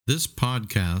This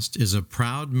podcast is a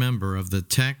proud member of the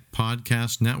Tech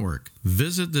Podcast Network.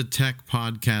 Visit the Tech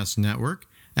Podcast Network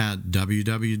at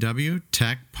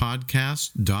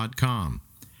www.techpodcast.com.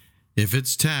 If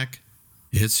it's tech,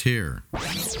 it's here.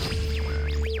 Welcome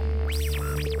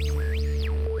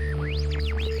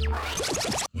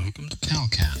to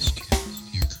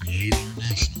CalCast, your Create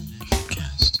International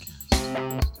podcast.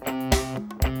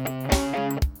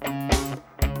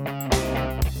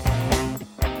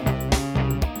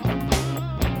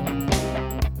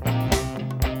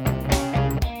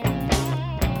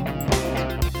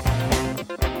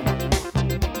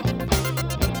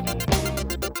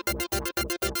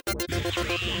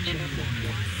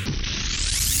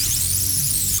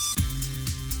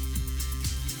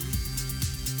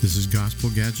 This is Gospel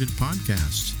Gadget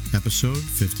Podcast, episode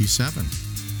 57.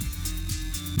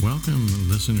 Welcome,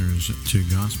 listeners, to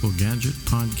Gospel Gadget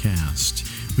Podcast.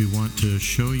 We want to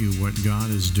show you what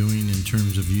God is doing in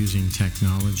terms of using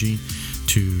technology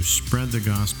to spread the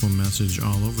gospel message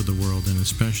all over the world and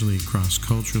especially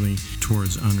cross-culturally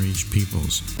towards unreached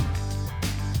peoples.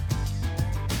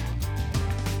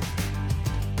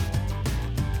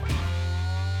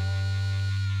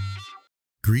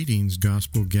 Greetings,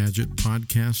 Gospel Gadget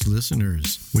Podcast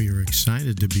listeners. We are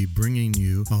excited to be bringing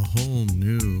you a whole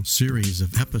new series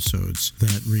of episodes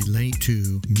that relate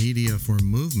to media for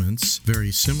movements,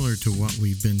 very similar to what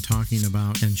we've been talking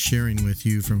about and sharing with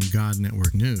you from God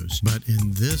Network News. But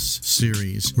in this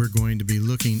series, we're going to be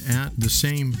looking at the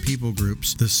same people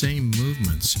groups, the same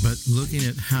movements, but looking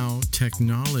at how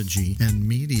technology and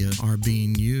media are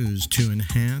being used to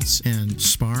enhance and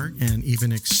spark and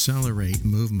even accelerate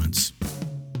movements.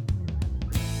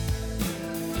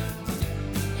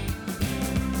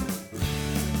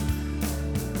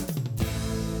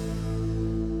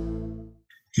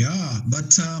 Yeah,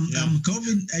 but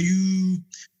Calvin,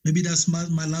 maybe that's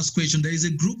my last question. There is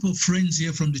a group of friends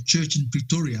here from the church in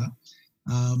Pretoria.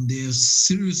 They're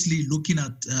seriously looking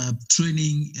at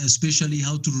training, especially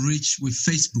how to reach with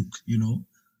Facebook, I don't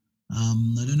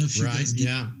know if you guys did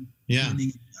training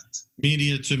that.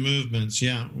 Media to movements,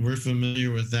 we're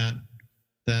familiar with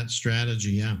that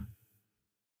strategy,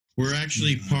 We're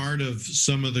actually part of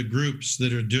some of the groups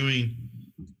that are doing,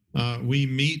 we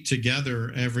meet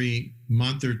together every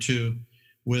month or two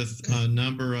with a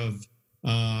number of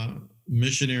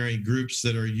missionary groups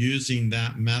that are using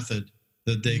that method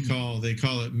that they call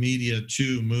it media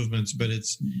to movements, but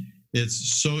it's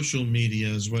social media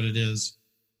is what it is.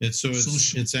 It's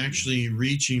actually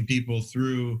reaching people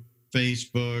through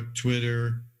Facebook,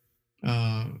 Twitter,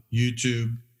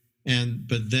 YouTube,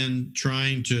 but then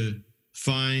trying to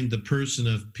find the person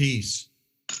of peace,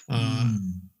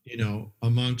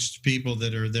 amongst people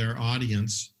that are their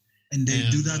audience. And they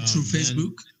do that through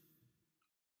Facebook?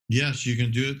 Yes, you can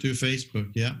do it through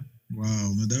Facebook, yeah.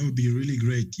 Wow, that would be really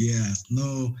great. Yeah.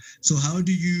 No. So how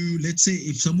do you, let's say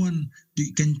if someone,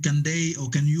 can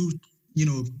you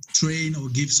train or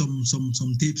give some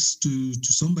tips to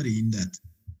somebody in that?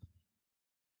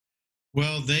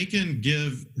 Well, they can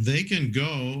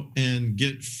go and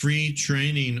get free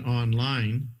training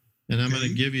online, and I'm going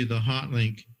to give you the hot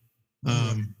link.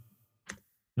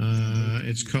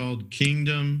 It's called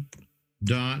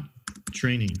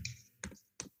kingdom.training.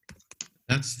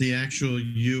 That's the actual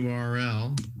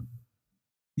URL.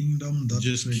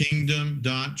 Just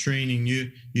kingdom.training.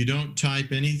 You don't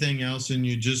type anything else, and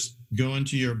you just go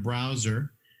into your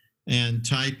browser and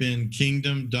type in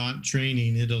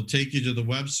kingdom.training. It'll take you to the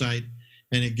website,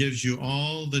 and it gives you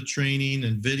all the training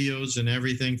and videos and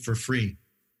everything for free.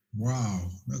 Wow.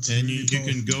 And you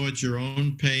can go at your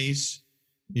own pace.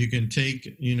 You can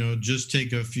take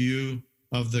a few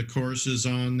of the courses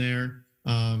on there.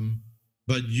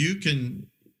 But you can,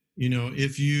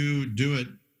 if you do it,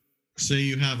 say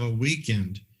you have a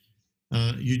weekend,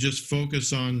 you just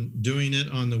focus on doing it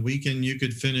on the weekend, you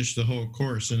could finish the whole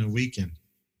course in a weekend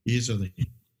easily.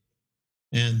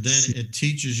 And then it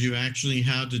teaches you actually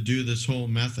how to do this whole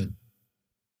method.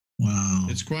 Wow.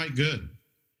 It's quite good.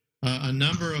 A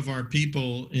number of our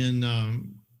people in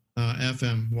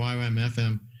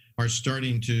YWAM-FM are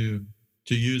starting to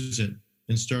use it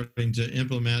and starting to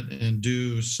implement and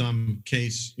do some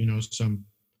case, what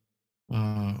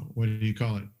do you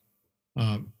call it?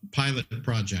 Pilot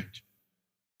project.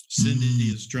 Cindy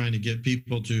is trying to get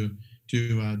people to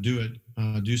do it,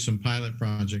 do some pilot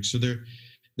projects. So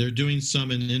they're doing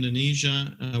some in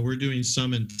Indonesia. We're doing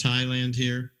some in Thailand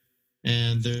here,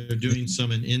 and they're doing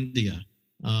some in India.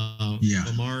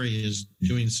 Omari is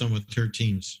doing some with her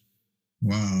teams.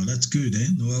 Wow, that's good.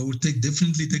 No, I will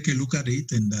definitely take a look at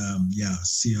it and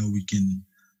see how we can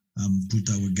put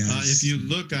our guys. If you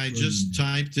look, I just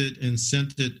typed it and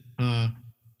sent it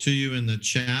to you in the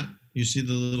chat. You see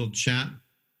the little chat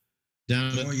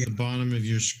down at the bottom of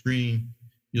your screen.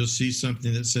 You'll see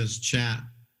something that says chat.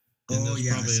 And there's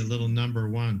probably a little number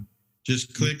 1.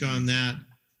 Just click on that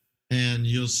and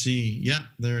you'll see. Yeah,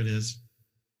 there it is.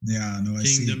 Yeah, no, I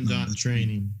see.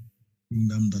 Kingdom.training.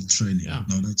 Kingdom.training. Yeah.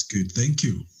 No, that's good. Thank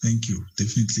you.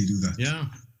 Definitely do that. Yeah.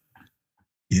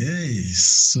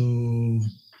 Yes. So,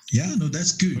 yeah, no,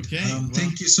 that's good. Okay.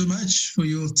 Thank you so much for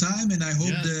your time, and I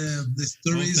hope the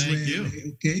stories were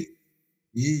okay.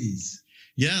 Yes.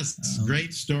 Yes,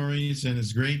 great stories, and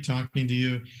it's great talking to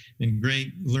you and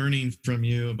great learning from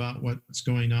you about what's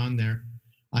going on there.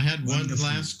 I had one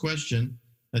last question,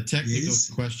 a technical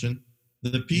question.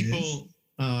 The people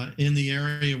in the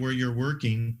area where you're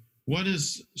working, what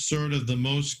is sort of the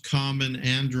most common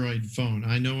Android phone?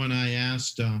 I know when I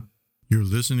asked... You're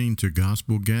listening to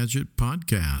Gospel Gadget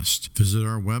Podcast. Visit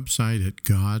our website at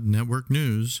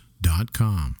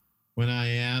godnetworknews.com. When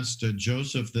I asked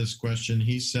Joseph this question,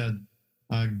 he said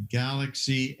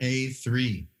Galaxy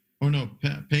A3. Oh, no,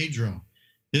 Pedro.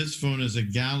 His phone is a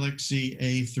Galaxy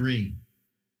A3.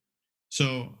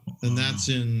 So, and that's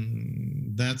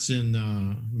in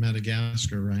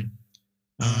Madagascar, right?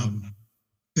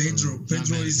 Pedro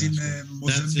is in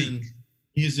Mozambique.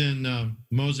 He's in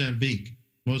Mozambique.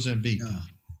 Yeah,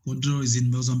 Pedro is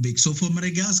in Mozambique. So for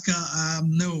Madagascar,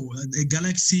 no, a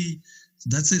Galaxy,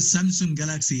 that's a Samsung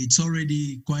Galaxy. It's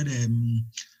already quite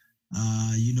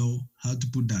how to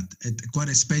put that? Quite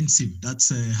expensive. That's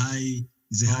a high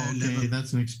level.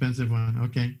 That's an expensive one.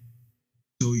 Okay.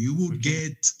 So you would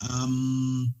get,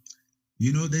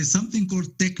 there's something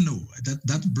called Techno.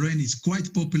 That brand is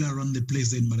quite popular around the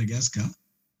place in Madagascar.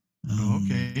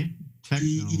 Okay.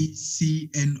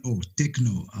 TECNO,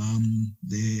 Techno.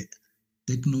 The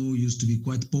Techno used to be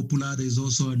quite popular. There's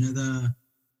also another,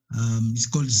 it's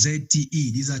called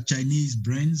ZTE. These are Chinese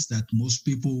brands that most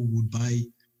people would buy,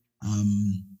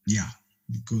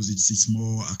 because it's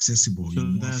more accessible, so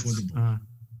more affordable.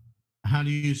 How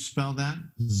do you spell that?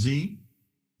 Z?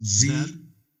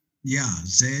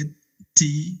 ZTE,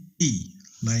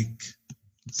 like.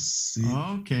 Z.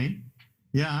 Okay.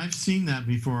 Yeah, I've seen that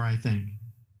before, I think.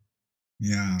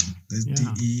 Yeah,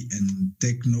 ZTE and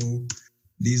Techno.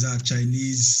 These are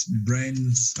Chinese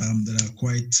brands that are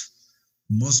quite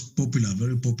most popular,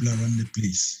 very popular around the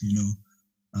place,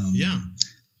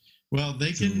 Well,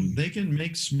 they can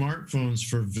make smartphones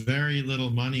for very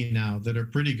little money now that are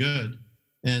pretty good.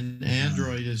 And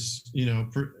Android is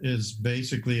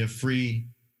basically a free,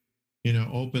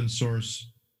 open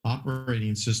source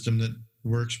operating system that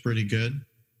works pretty good.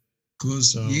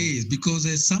 Because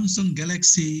a Samsung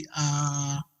Galaxy,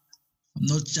 I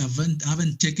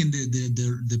haven't taken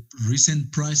the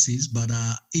recent prices, but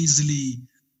easily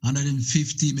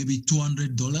 $150, maybe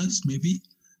 $200, maybe.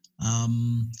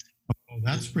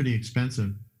 That's pretty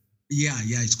expensive. Yeah,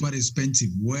 it's quite expensive.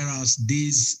 Whereas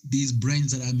these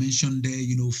brands that I mentioned there,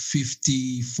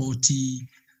 $50, $40,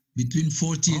 between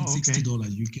 $40 and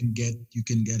 $60, you can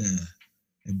get a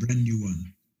brand new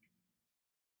one.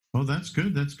 Oh, that's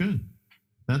good. That's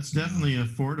definitely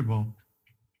affordable.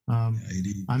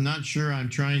 I'm not sure. I'm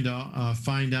trying to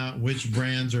find out which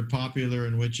brands are popular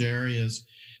in which areas,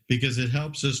 because it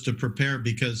helps us to prepare.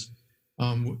 Because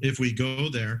if we go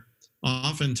there,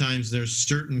 oftentimes there's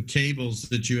certain cables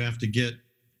that you have to get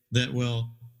that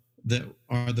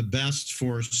are the best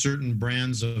for certain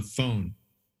brands of phone.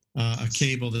 A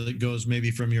cable that goes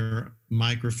maybe from your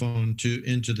microphone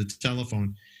into the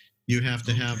telephone. You have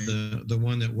to have the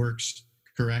one that works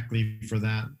correctly for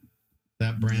that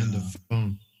brand of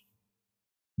phone.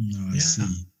 No, I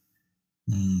see.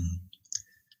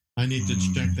 I need to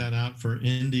check that out for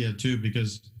India too,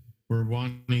 because we're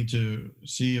wanting to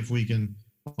see if we can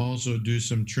also do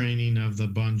some training of the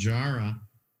Banjara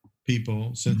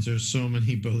people, since there's so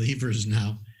many believers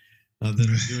now that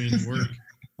are doing work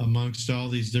amongst all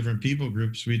these different people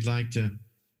groups. We'd like to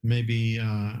maybe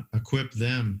equip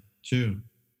them too.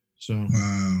 So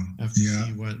have to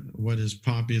see what is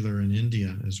popular in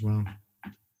India as well.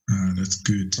 That's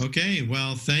good. Okay,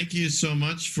 well, thank you so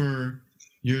much for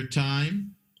your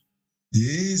time.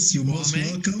 Yes, you're most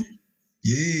welcome.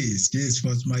 Yes, it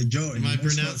was my joy. Am I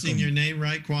pronouncing your name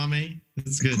right, Kwame?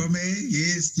 That's good. Kwame,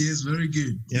 yes, very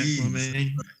good. Yeah, yes.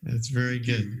 Kwame, that's very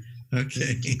good.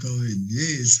 Okay.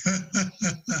 Yes.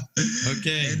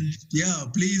 Okay. And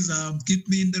please keep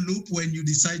me in the loop when you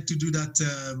decide to do that.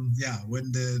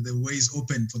 When the way is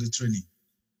open for the training.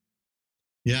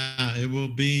 Yeah, it will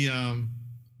be.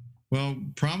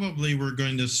 Probably we're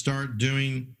going to start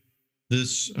doing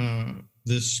this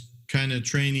kind of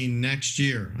training next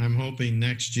year. I'm hoping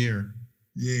next year.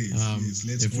 Yes.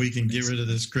 If we can get rid of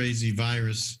this crazy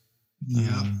virus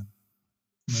Yeah,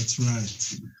 that's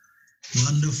right.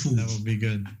 Wonderful. That will be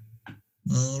good.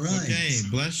 All right. Okay,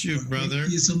 bless you, brother.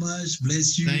 Thank you so much.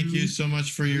 Bless you. Thank you so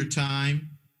much for your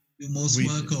time. You're most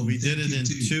welcome. We did Thank it in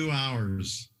you too. 2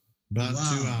 hours. About 2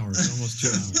 hours, almost 2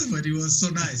 hours. But it was so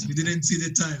nice. We didn't see the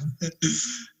time.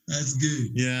 That's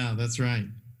good. Yeah, that's right.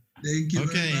 Thank you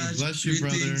very much. Bless you,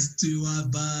 brother. Greetings to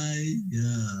bye.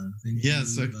 Yeah. Thank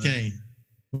yes, you. okay.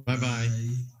 Bye-bye.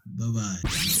 Bye-bye.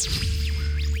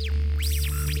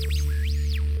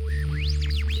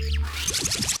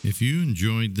 If you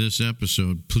enjoyed this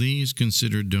episode, please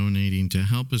consider donating to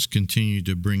help us continue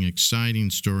to bring exciting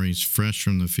stories fresh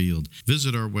from the field.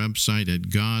 Visit our website at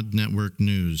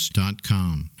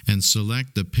godnetworknews.com and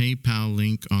select the PayPal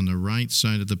link on the right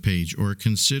side of the page, or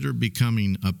consider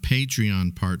becoming a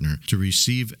Patreon partner to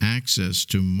receive access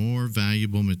to more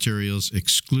valuable materials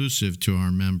exclusive to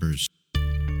our members.